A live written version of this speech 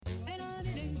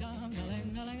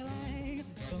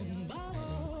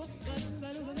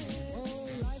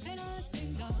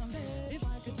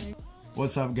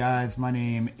What's up, guys? My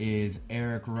name is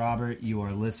Eric Robert. You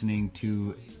are listening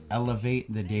to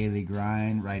Elevate the Daily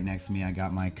Grind. Right next to me, I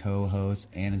got my co-host,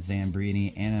 Anna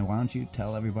Zambrini. Anna, why don't you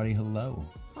tell everybody hello?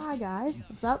 Hi, guys.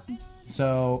 What's up?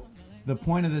 So, the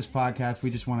point of this podcast,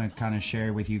 we just want to kind of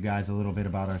share with you guys a little bit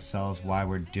about ourselves, why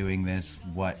we're doing this,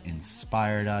 what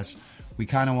inspired us. We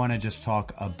kind of want to just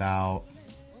talk about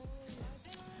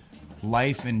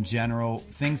life in general,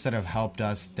 things that have helped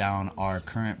us down our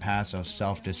current path of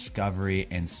self-discovery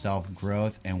and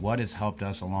self-growth, and what has helped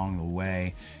us along the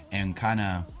way, and kind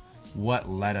of what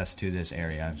led us to this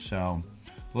area. So,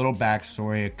 a little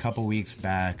backstory. A couple weeks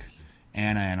back,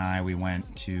 Anna and I, we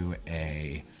went to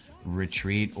a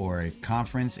retreat or a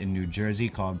conference in New Jersey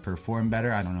called Perform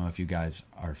Better. I don't know if you guys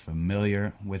are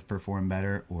familiar with Perform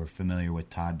Better or familiar with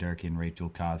Todd Durkin, Rachel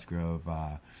Cosgrove,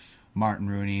 Martin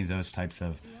Rooney, those types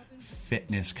of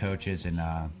fitness coaches in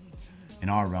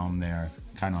our realm. They're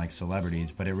kind of like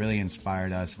celebrities, but it really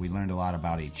inspired us. We learned a lot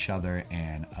about each other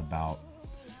and about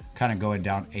kind of going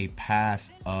down a path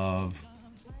of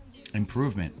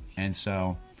improvement. And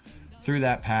so through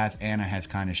that path, Anna has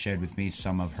kind of shared with me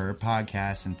some of her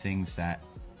podcasts and things that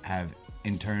have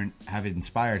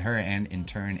inspired her and in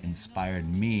turn inspired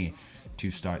me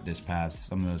to start this path.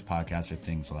 Some of those podcasts are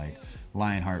things like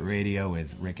Lionheart Radio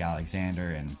with Rick Alexander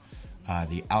and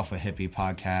the Alpha Hippie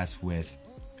podcast with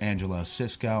Angelo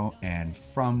Cisco, and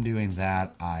from doing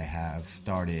that, I have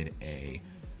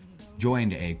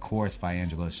joined a course by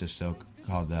Angelo Cisco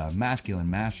called the Masculine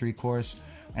Mastery Course,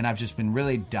 and I've just been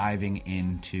really diving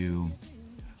into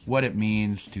what it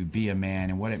means to be a man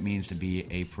and what it means to be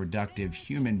a productive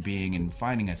human being and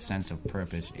finding a sense of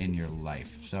purpose in your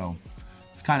life. So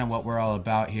it's kind of what we're all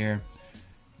about here.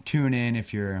 Tune in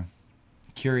if you're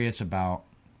curious about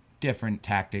different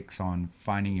tactics on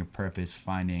finding your purpose,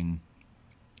 finding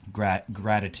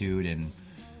gratitude and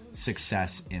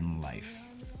success in life.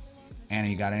 Anna,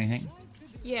 you got anything?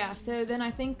 Yeah, so then I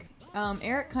think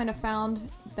Eric kind of found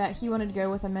that he wanted to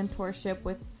go with a mentorship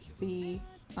with the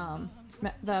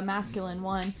masculine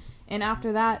one. And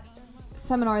after that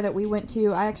seminar that we went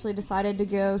to, I actually decided to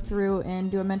go through and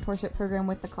do a mentorship program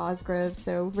with the Cosgroves.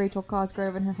 So Rachel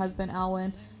Cosgrove and her husband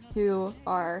Alwyn, who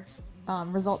are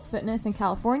Results Fitness in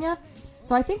California.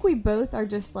 So I think we both are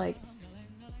just like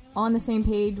on the same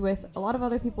page with a lot of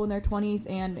other people in their 20s,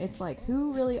 and it's like,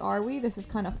 who really are we? This is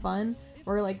kind of fun.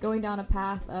 We're like going down a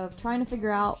path of trying to figure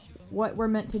out what we're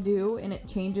meant to do, and it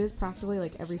changes practically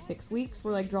like every 6 weeks.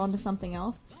 We're like drawn to something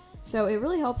else. So it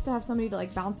really helps to have somebody to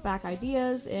like bounce back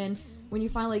ideas, and when you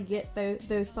finally get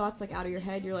those thoughts like out of your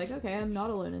head, you're like, okay, I'm not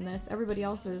alone in this. Everybody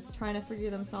else is trying to figure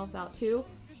themselves out too.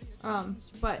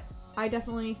 But I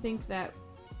definitely think that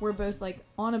we're both like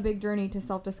on a big journey to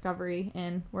self-discovery,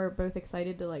 and we're both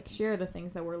excited to like share the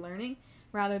things that we're learning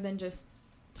rather than just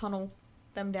tunnel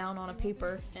them down on a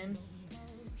paper. And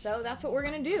so that's what we're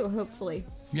going to do, hopefully.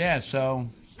 Yeah, so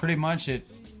pretty much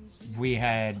we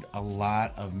had a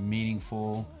lot of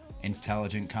meaningful,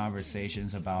 intelligent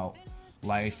conversations about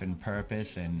life and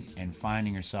purpose and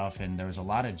finding yourself, and there was a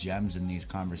lot of gems in these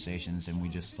conversations, and we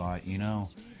just thought,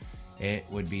 it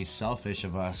would be selfish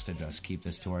of us to just keep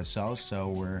this to ourselves. So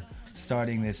we're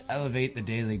starting this Elevate the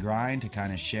Daily Grind to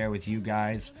kind of share with you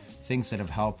guys things that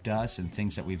have helped us and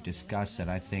things that we've discussed that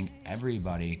I think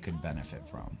everybody could benefit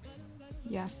from.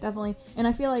 Yeah, definitely. And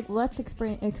I feel like let's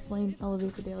explain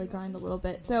Elevate the Daily Grind a little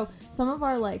bit. So some of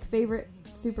our like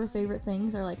super favorite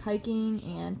things are like hiking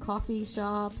and coffee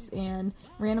shops and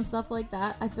random stuff like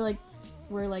that. I feel like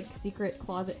we're like secret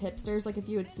closet hipsters. Like if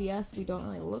you would see us, we don't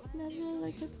really look necessarily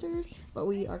like hipsters, but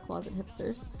we are closet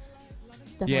hipsters.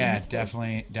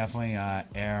 Definitely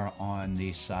err on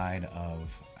the side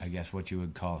of, I guess, what you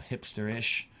would call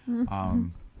hipster-ish.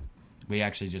 We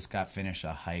actually just got finished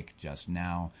a hike just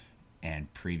now,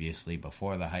 and previously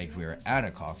before the hike we were at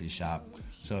a coffee shop.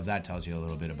 So if that tells you a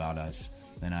little bit about us,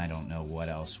 then I don't know what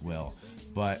else will.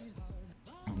 But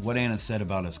what Anna said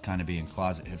about us kind of being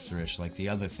closet hipsterish, like the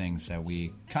other things that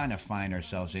we kind of find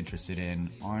ourselves interested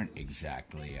in aren't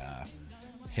exactly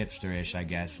hipsterish, I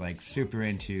guess, like super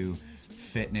into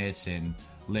fitness and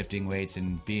lifting weights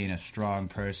and being a strong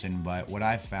person. But what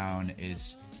I found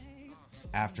is,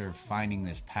 after finding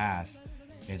this path,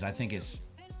 is I think it's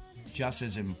just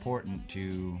as important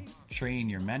to train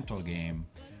your mental game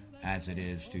as it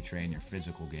is to train your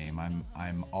physical game.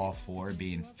 I'm all for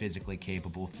being physically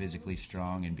capable, physically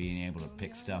strong, and being able to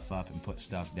pick stuff up and put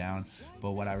stuff down.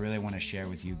 But what I really want to share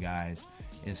with you guys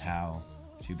is how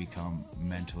to become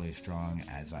mentally strong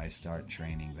as I start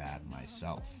training that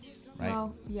myself. Right?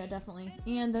 Well, yeah, definitely.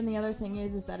 And then the other thing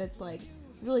is that it's like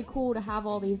really cool to have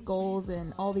all these goals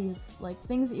and all these like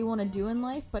things that you want to do in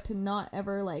life, but to not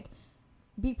ever like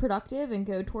be productive and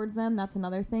go towards them. That's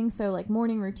another thing. So like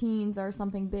morning routines are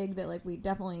something big that like we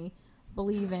definitely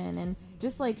believe in, and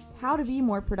just like how to be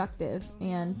more productive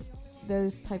and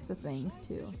those types of things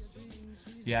too.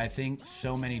 Yeah, I think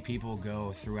so many people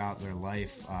go throughout their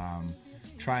life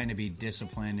trying to be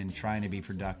disciplined and trying to be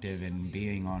productive and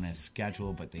being on a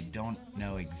schedule, but they don't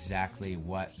know exactly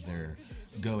what they're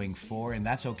going for, and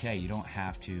that's okay. You don't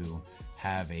have to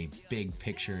have a big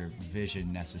picture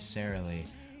vision necessarily,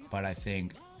 but I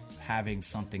think having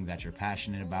something that you're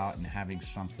passionate about and having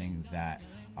something that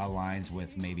aligns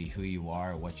with maybe who you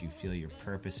are, or what you feel your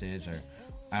purpose is, or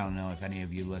I don't know if any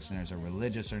of you listeners are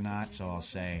religious or not, so I'll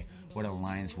say what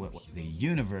aligns with what the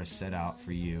universe set out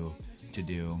for you to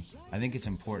do. I think it's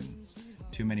important.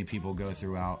 Too many people go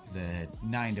throughout the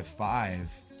 9 to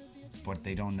 5, but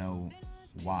they don't know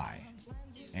why.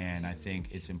 And I think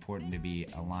it's important to be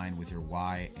aligned with your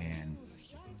why. And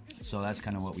so that's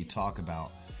kind of what we talk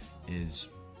about, is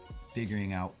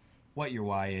figuring out what your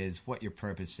why is, what your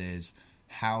purpose is,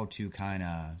 how to kind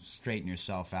of straighten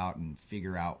yourself out and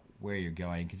figure out where you're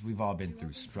going. Because we've all been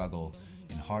through struggle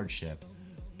and hardship,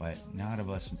 but not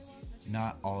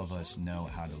all of us know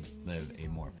how to live a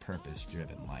more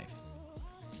purpose-driven life.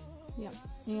 Yeah,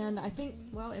 and I think,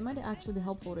 well, it might actually be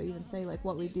helpful to even say, like,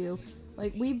 what we do.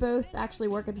 Like, we both actually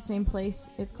work at the same place.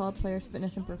 It's called Players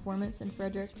Fitness and Performance in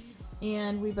Frederick,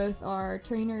 and we both are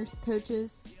trainers,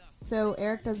 coaches. So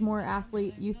Eric does more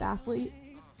youth athlete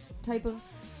type of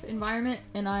environment,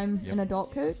 and I'm an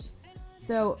adult coach.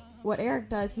 So what Eric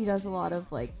does, he does a lot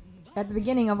of, like, at the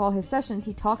beginning of all his sessions,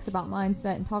 he talks about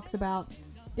mindset and talks about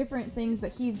different things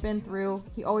that he's been through.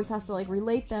 He always has to, like,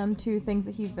 relate them to things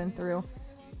that he's been through,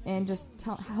 and just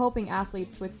helping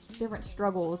athletes with different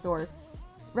struggles, or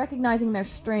recognizing their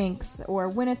strengths, or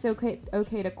when it's okay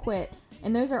to quit.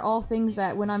 And those are all things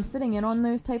that when I'm sitting in on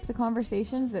those types of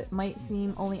conversations, it might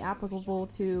seem only applicable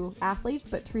to athletes,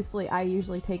 but truthfully, I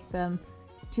usually take them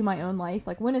to my own life.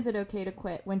 Like, when is it okay to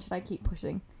quit? When should I keep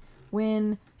pushing?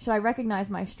 When should I recognize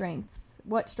my strengths?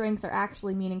 What strengths are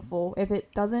actually meaningful? If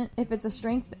it's a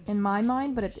strength in my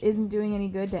mind, but it isn't doing any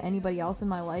good to anybody else in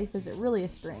my life, is it really a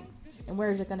strength? And where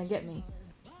is it going to get me?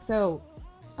 So,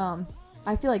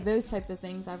 I feel like those types of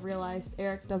things, I've realized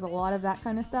Eric does a lot of that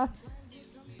kind of stuff.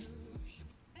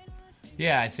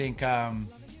 Yeah, I think a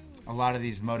lot of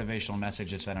these motivational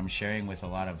messages that I'm sharing with a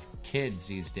lot of kids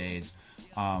these days,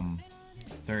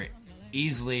 they're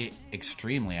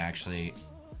extremely actually,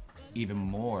 even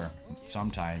more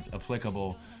sometimes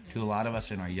applicable to a lot of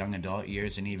us in our young adult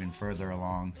years, and even further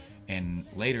along in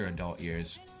later adult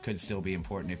years could still be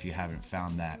important if you haven't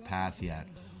found that path yet.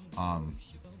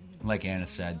 Like Anna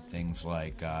said, things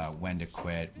like when to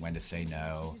quit, when to say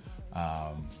no,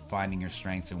 finding your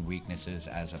strengths and weaknesses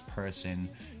as a person,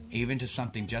 even to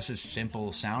something just as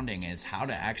simple sounding as how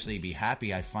to actually be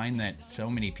happy. I find that so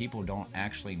many people don't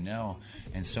actually know,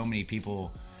 and so many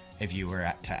people, if you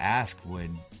were to ask,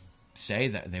 would say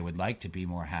that they would like to be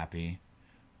more happy,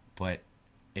 but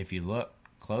if you look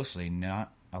closely,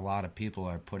 not a lot of people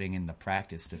are putting in the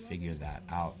practice to figure that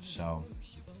out. So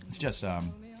it's just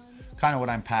kind of what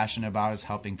I'm passionate about, is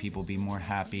helping people be more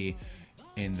happy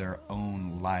in their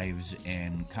own lives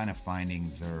and kind of finding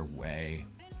their way,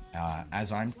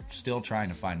 as I'm still trying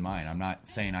to find mine. I'm not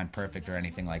saying I'm perfect or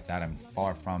anything like that. I'm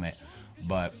far from it,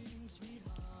 but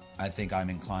I think I'm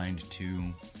inclined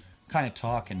to kind of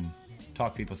talk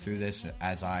people through this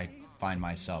as I find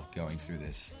myself going through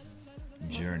this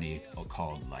journey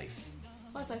called life.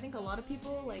 Plus, I think a lot of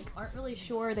people, like, aren't really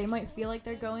sure. They might feel like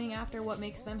they're going after what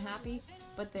makes them happy,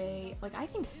 but I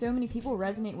think so many people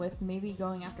resonate with maybe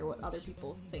going after what other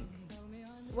people think,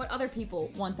 what other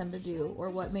people want them to do, or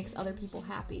what makes other people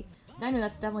happy. And I know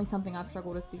that's definitely something I've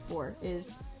struggled with before, is,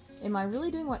 am I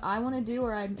really doing what I want to do,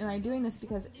 or am I doing this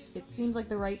because it seems like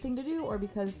the right thing to do, or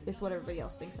because it's what everybody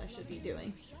else thinks I should be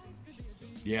doing?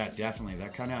 Yeah, definitely.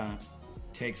 That kind of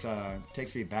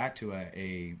takes me back to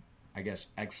a I guess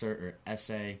excerpt or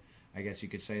essay, I guess you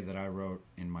could say, that I wrote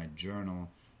in my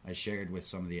journal. I shared with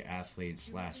some of the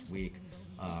athletes last week.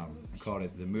 I called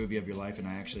it The Movie of Your Life, and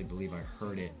I actually believe I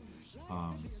heard it.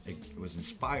 It was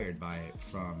inspired by it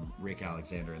from Rick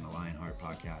Alexander in the Lionheart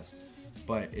podcast.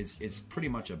 But it's pretty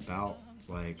much about,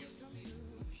 like,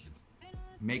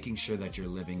 making sure that you're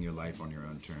living your life on your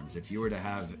own terms. If you were to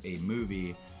have a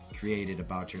movie created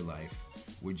about your life,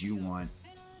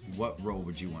 what role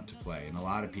would you want to play? And a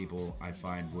lot of people, I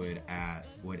find, would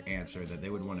answer that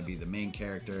they would want to be the main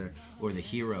character or the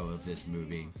hero of this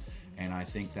movie. And I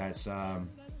think that's,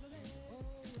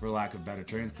 for lack of better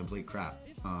terms, complete crap.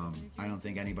 I don't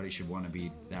think anybody should want to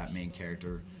be that main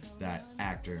character, that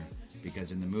actor.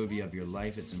 because in the movie of your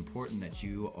life, it's important that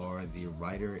you are the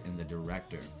writer and the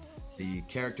director. The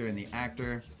character and the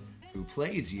actor who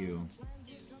plays you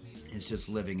is just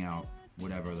living out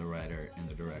whatever the writer and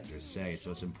the director say.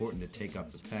 So it's important to take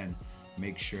up the pen,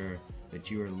 make sure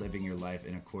that you are living your life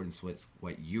in accordance with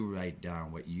what you write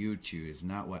down, what you choose,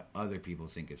 not what other people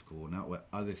think is cool, not what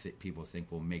other people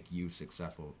think will make you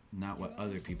successful, not what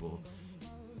other people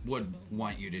would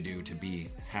want you to do to be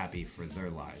happy for their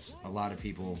lives. A lot of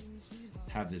people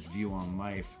have this view on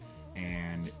life,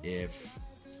 and if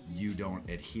you don't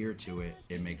adhere to it,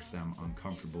 it makes them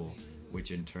uncomfortable,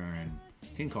 which in turn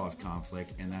can cause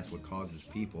conflict, and that's what causes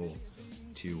people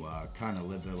to kind of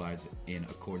live their lives in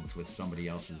accordance with somebody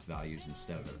else's values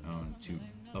instead of their own, to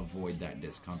avoid that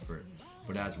discomfort.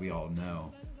 But as we all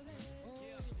know,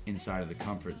 inside of the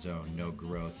comfort zone, no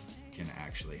growth can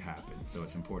actually happen. So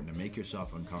it's important to make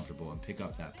yourself uncomfortable and pick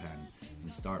up that pen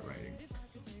and start writing.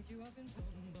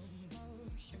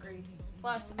 Agreed.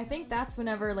 Plus, I think that's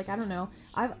whenever, like, I don't know,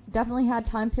 I've definitely had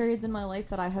time periods in my life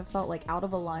that I have felt, like, out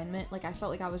of alignment. Like, I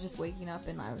felt like I was just waking up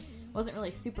and I wasn't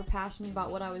really super passionate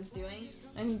about what I was doing.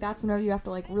 I think that's whenever you have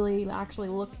to, like, really actually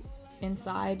look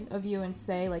inside of you and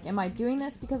say, like, am I doing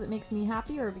this because it makes me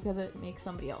happy or because it makes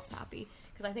somebody else happy?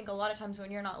 Because I think a lot of times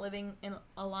when you're not living in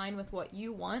align with what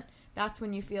you want, that's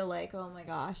when you feel like, oh my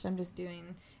gosh, I'm just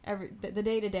doing the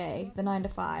day-to-day, the 9 to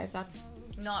 5. That's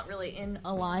not really in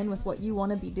align with what you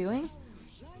want to be doing.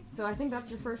 So I think that's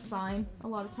your first sign a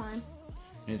lot of times.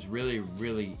 And it's really,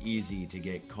 really easy to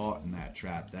get caught in that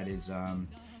trap. That is,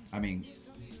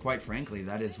 quite frankly,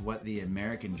 that is what the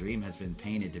American dream has been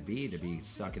painted to be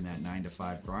stuck in that 9 to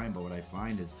 5 grind. But what I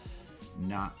find is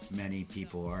not many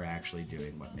people are actually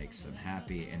doing what makes them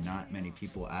happy, and not many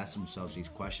people ask themselves these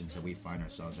questions that we find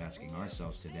ourselves asking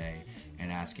ourselves today, and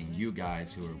asking you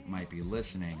guys who might be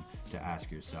listening to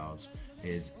ask yourselves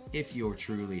is if you're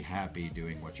truly happy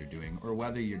doing what you're doing, or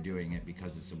whether you're doing it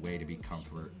because it's a way to be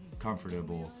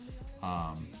comfortable,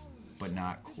 but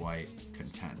not quite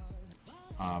content.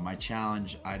 My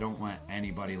challenge, I don't want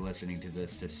anybody listening to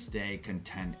this to stay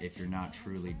content if you're not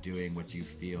truly doing what you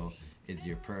feel is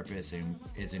your purpose and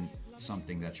isn't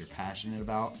something that you're passionate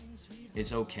about.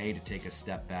 It's okay to take a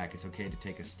step back. It's okay to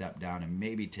take a step down and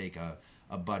maybe take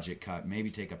a budget cut, maybe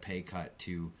take a pay cut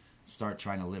to start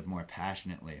trying to live more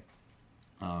passionately.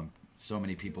 So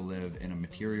many people live in a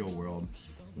material world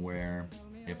where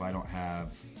if I don't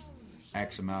have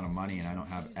X amount of money and I don't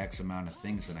have X amount of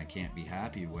things, then I can't be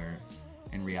happy, where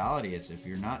in reality it's if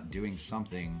you're not doing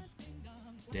something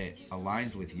that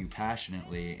aligns with you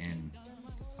passionately and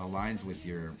aligns with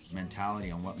your mentality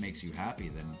on what makes you happy,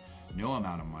 then no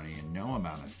amount of money and no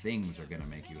amount of things are going to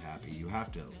make you happy. You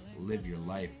have to live your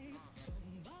life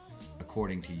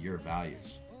according to your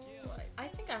values. I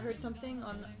think I heard something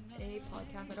on a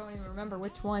podcast, I don't even remember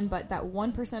which one, but that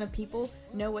 1% of people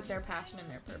know what their passion and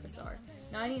their purpose are.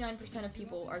 99% of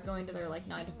people are going to their 9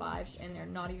 to 5s and they're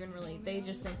not even really, they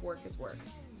just think work is work.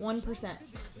 1%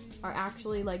 are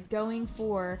actually going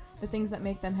for the things that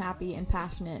make them happy and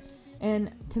passionate.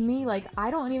 And to me,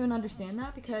 I don't even understand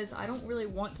that, because I don't really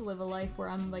want to live a life where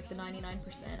I'm the 99%.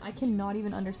 I cannot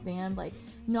even understand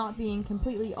not being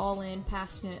completely all in,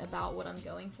 passionate about what I'm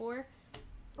going for,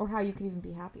 or how you could even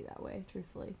be happy that way,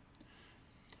 truthfully.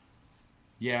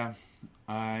 Yeah,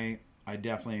 I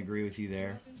definitely agree with you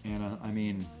there. And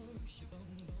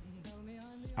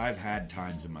I've had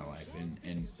times in my life, and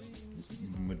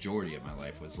the majority of my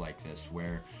life was like this,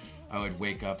 where I would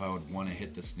wake up, I would want to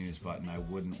hit the snooze button, I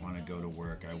wouldn't want to go to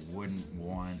work, I wouldn't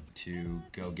want to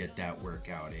go get that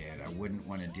workout in, I wouldn't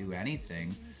want to do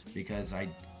anything because I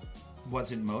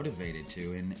wasn't motivated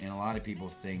to. And a lot of people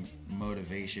think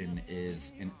motivation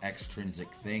is an extrinsic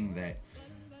thing, that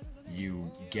you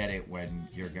get it when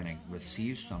you're going to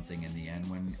receive something in the end,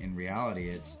 when in reality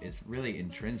it's really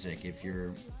intrinsic. If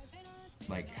you're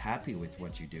happy with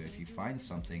what you do, if you find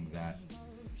something that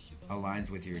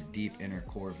aligns with your deep inner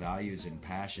core values and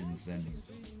passions, then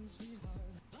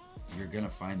you're going to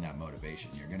find that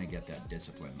motivation. You're going to get that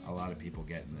discipline. A lot of people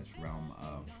get in this realm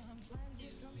of,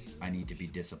 I need to be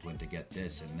disciplined to get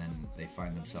this, and then they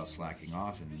find themselves slacking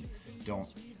off and don't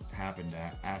happen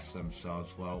to ask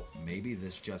themselves, well, maybe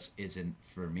this just isn't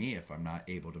for me if I'm not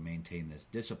able to maintain this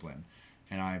discipline.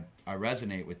 And I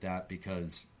resonate with that,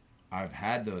 because I've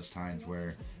had those times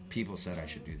where people said I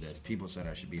should do this, people said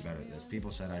I should be better at this, people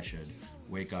said I should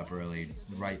wake up early,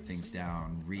 write things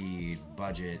down, read,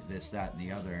 budget, this, that, and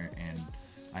the other, and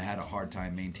I had a hard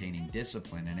time maintaining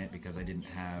discipline in it because I didn't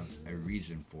have a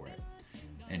reason for it.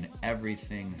 And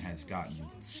everything has gotten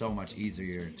so much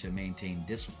easier to maintain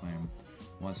discipline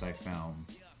once I found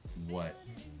what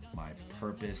my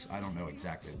purpose. I don't know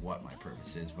exactly what my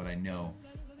purpose is, but I know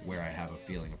where I have a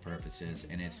feeling of purpose is,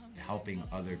 and it's helping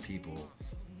other people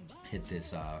hit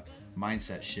this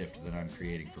mindset shift that I'm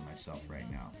creating for myself right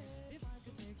now.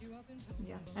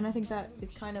 Yeah, and I think that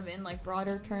is kind of in like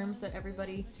broader terms that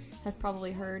everybody has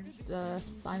probably heard. The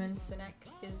Simon Sinek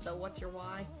is the what's your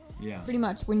why? Yeah. Pretty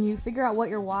much when you figure out what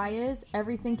your why is,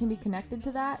 everything can be connected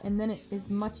to that, and then it is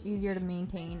much easier to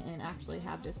maintain and actually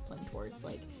have discipline towards,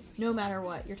 like, no matter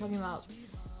what. You're talking about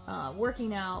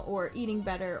working out or eating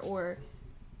better or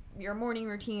your morning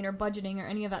routine or budgeting or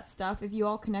any of that stuff. If you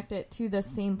all connect it to the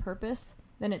same purpose,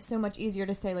 then it's so much easier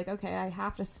to say, like, okay, I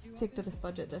have to stick to this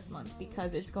budget this month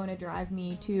because it's going to drive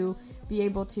me to be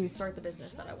able to start the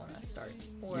business that I want to start,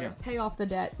 or pay off the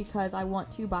debt because I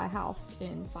want to buy a house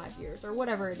in 5 years, or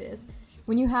whatever it is.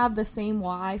 When you have the same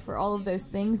why for all of those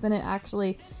things, then it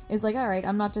actually is like, all right,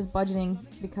 I'm not just budgeting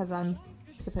because I'm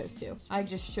supposed to. I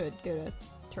just should go to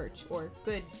church or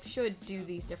should do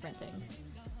these different things.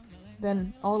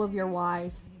 Then all of your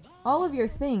whys, all of your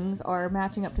things are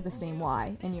matching up to the same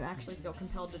why, and you actually feel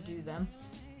compelled to do them.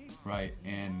 Right,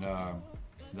 and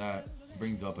that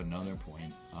brings up another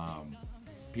point.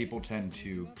 People tend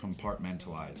to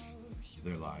compartmentalize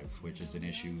their lives, which is an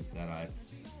issue that I've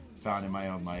found in my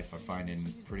own life. I find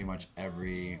in pretty much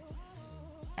every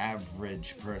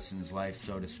average person's life,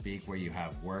 so to speak, where you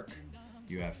have work,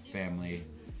 you have family,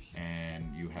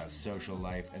 and you have social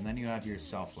life, and then you have your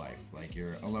self-life, like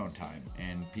your alone time.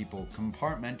 And people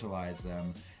compartmentalize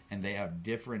them, and they have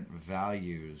different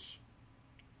values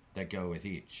that go with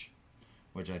each,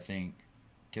 which I think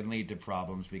can lead to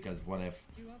problems, because what if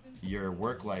your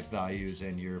work-life values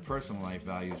and your personal life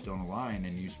values don't align,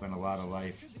 and you spend a lot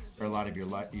of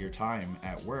your time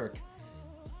at work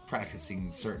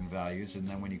practicing certain values, and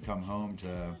then when you come home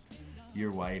to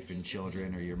your wife and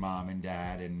children, or your mom and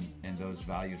dad, and those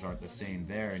values aren't the same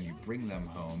there, and you bring them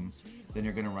home, then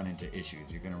you're going to run into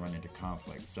issues. You're going to run into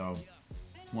conflict. So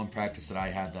one practice that I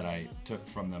had that I took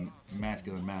from the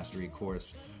Masculine Mastery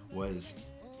course was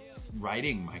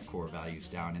writing my core values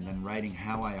down, and then writing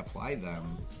how I apply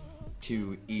them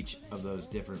to each of those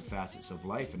different facets of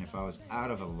life. And if I was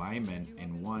out of alignment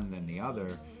in one than the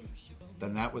other,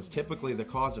 then that was typically the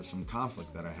cause of some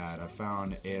conflict that I had. I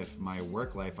found if my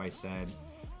work life, I said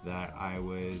that I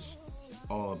was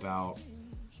all about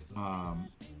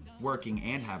working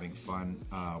and having fun.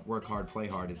 Work hard, play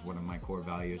hard is one of my core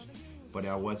values. But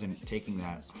I wasn't taking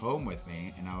that home with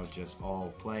me, and I was just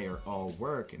all play or all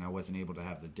work, and I wasn't able to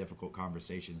have the difficult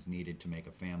conversations needed to make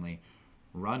a family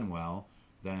run well,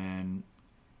 then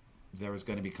there was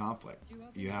going to be conflict.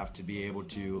 You have to be able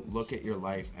to look at your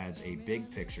life as a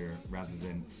big picture rather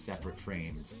than separate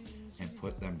frames, and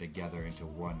put them together into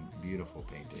one beautiful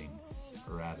painting,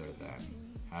 rather than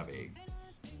have a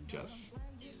just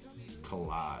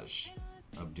collage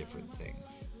of different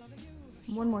things.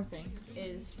 One more thing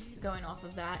is, going off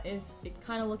of that, is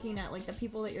kind of looking at like the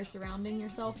people that you're surrounding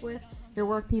yourself with, your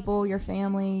work people, your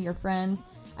family, your friends.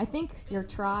 I think your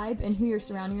tribe and who you're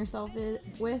surrounding yourself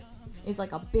with is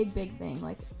like a big thing.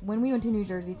 Like when we went to New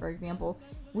Jersey, for example,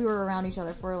 we were around each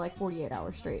other for like 48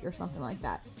 hours straight or something like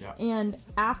that. Yeah. And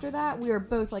after that, we were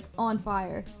both like on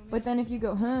fire. But then if you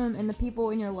go home and the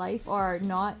people in your life are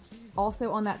not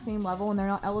also on that same level, and they're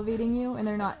not elevating you, and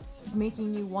they're not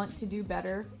making you want to do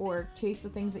better or chase the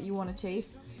things that you want to chase,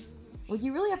 like,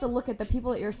 you really have to look at the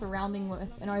people that you're surrounding with,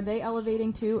 and are they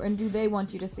elevating too, and do they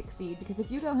want you to succeed? Because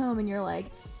if you go home and you're like,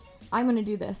 I'm going to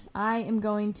do this, I am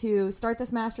going to start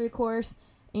this mastery course,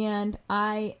 and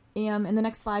I am in the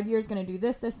next 5 years going to do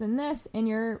this, this, and this, and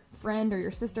your friend or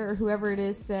your sister or whoever it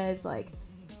is says, like,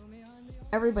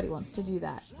 everybody wants to do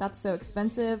that, that's so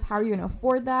expensive, how are you going to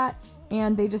afford that?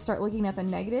 And they just start looking at the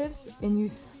negatives, and you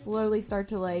slowly start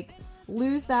to like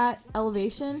lose that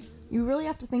elevation. You really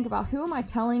have to think about, who am I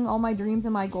telling all my dreams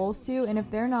and my goals to? And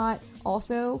if they're not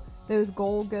also those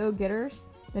goal go-getters,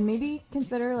 then maybe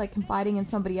consider like confiding in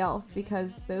somebody else,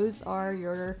 because those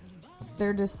are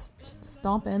they're just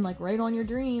stomping like right on your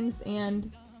dreams, and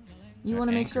you want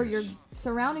to make sure you're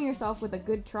surrounding yourself with a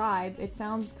good tribe. It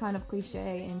sounds kind of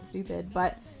cliche and stupid,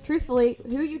 but truthfully,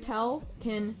 who you tell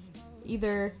can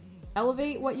either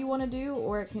elevate what you want to do,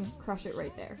 or it can crush it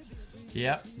right there.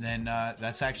 Yep, and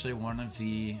that's actually one of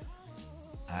the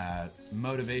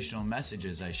motivational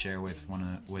messages I share with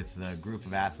the group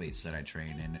of athletes that I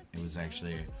train, and it was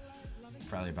actually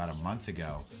probably about a month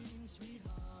ago.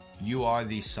 You are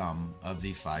the sum of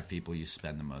the 5 people you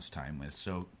spend the most time with,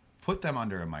 so put them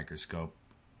under a microscope.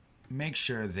 Make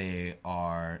sure they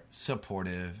are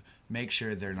supportive. Make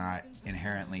sure they're not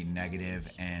inherently negative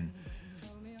and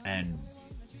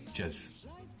just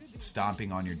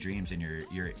stomping on your dreams and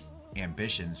your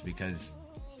ambitions, because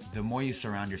the more you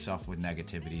surround yourself with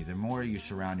negativity, the more you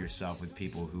surround yourself with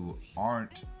people who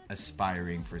aren't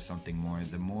aspiring for something more,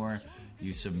 the more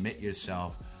you submit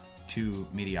yourself to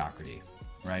mediocrity,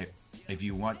 right? If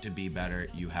you want to be better,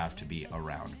 you have to be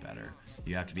around better.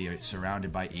 You have to be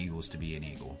surrounded by eagles to be an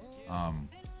eagle.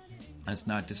 That's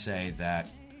not to say that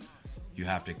you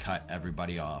have to cut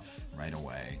everybody off right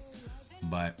away,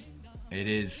 but it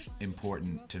is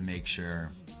important to make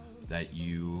sure that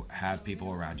you have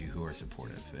people around you who are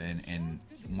supportive. And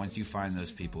once you find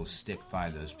those people, stick by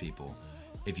those people.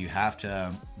 If you have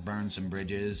to burn some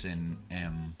bridges and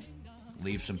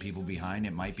leave some people behind,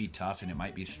 it might be tough and it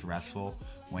might be stressful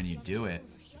when you do it,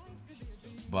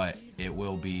 but it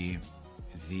will be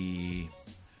the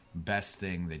best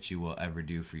thing that you will ever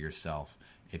do for yourself.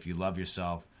 If you love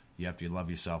yourself, you have to love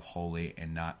yourself wholly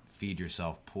and not feed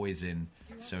yourself poison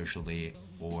socially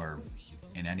or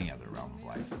in any other realm of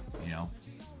life, you know?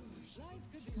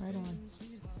 Right on.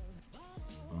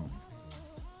 Boom.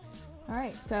 All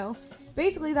right, so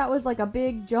basically that was like a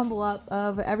big jumble up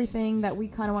of everything that we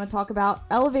kind of want to talk about.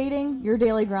 Elevating your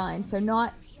daily grind, so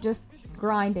not just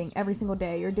grinding every single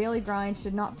day. Your daily grind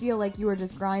should not feel like you are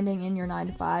just grinding in your 9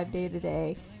 to 5, day to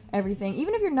day, everything.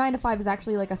 Even if your 9 to 5 is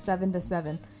actually like a 7 to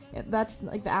 7. That's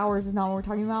like the hours is not what we're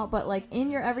talking about, but like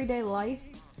in your everyday life,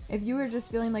 if you were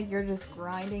just feeling like you're just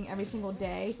grinding every single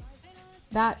day,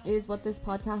 that is what this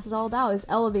podcast is all about, is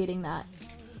elevating that.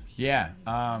 Yeah.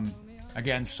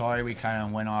 Again, sorry we kind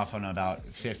of went off on about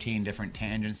 15 different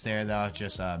tangents there, though.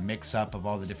 Just a mix-up of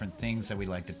all the different things that we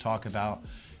like to talk about.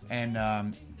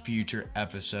 And future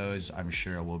episodes, I'm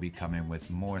sure, will be coming with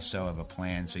more so of a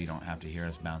plan, so you don't have to hear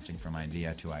us bouncing from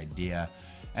idea to idea.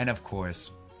 And, of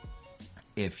course,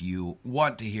 if you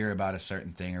want to hear about a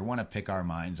certain thing or want to pick our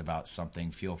minds about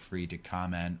something, feel free to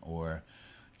comment or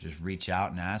just reach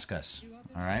out and ask us.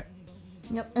 All right?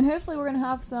 Yep, and hopefully we're going to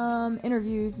have some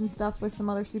interviews and stuff with some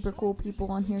other super cool people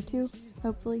on here too,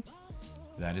 hopefully.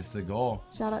 That is the goal.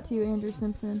 Shout out to you, Andrew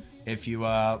Simpson. If you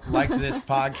liked this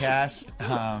podcast,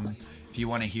 if you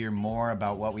want to hear more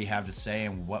about what we have to say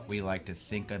and what we like to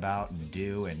think about and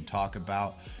do and talk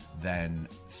about, then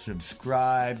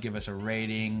subscribe, give us a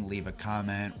rating, leave a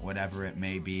comment, whatever it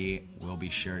may be. We'll be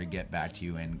sure to get back to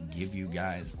you and give you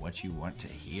guys what you want to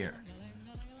hear.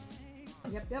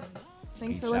 Yep.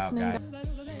 Thanks Peace for listening. out, guys.